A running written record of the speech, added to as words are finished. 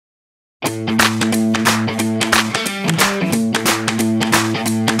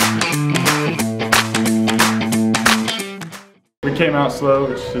out slow,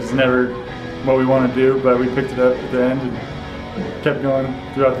 which is never what we want to do, but we picked it up at the end and kept going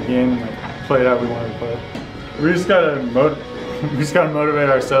throughout the game and like, played how we wanted to play. We just gotta motivate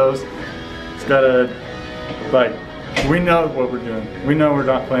ourselves. Just gotta, like, we know what we're doing. We know we're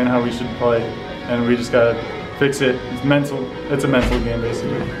not playing how we should play, and we just gotta fix it. It's mental. It's a mental game,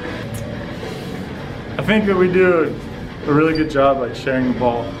 basically. I think that we do a really good job, like, sharing the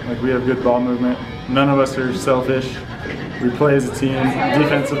ball. Like, we have good ball movement. None of us are selfish. We play as a team,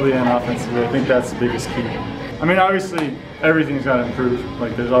 defensively and offensively. I think that's the biggest key. I mean, obviously, everything's got to improve.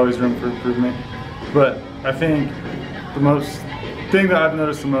 Like, there's always room for improvement. But I think the thing that I've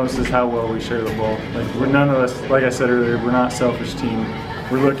noticed the most is how well we share the ball. Like, none of us, like I said earlier, we're not a selfish team.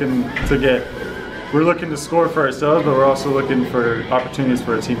 We're looking to score for ourselves, but we're also looking for opportunities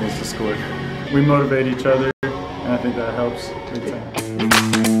for our teammates to score. We motivate each other, and I think that helps big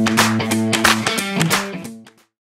time.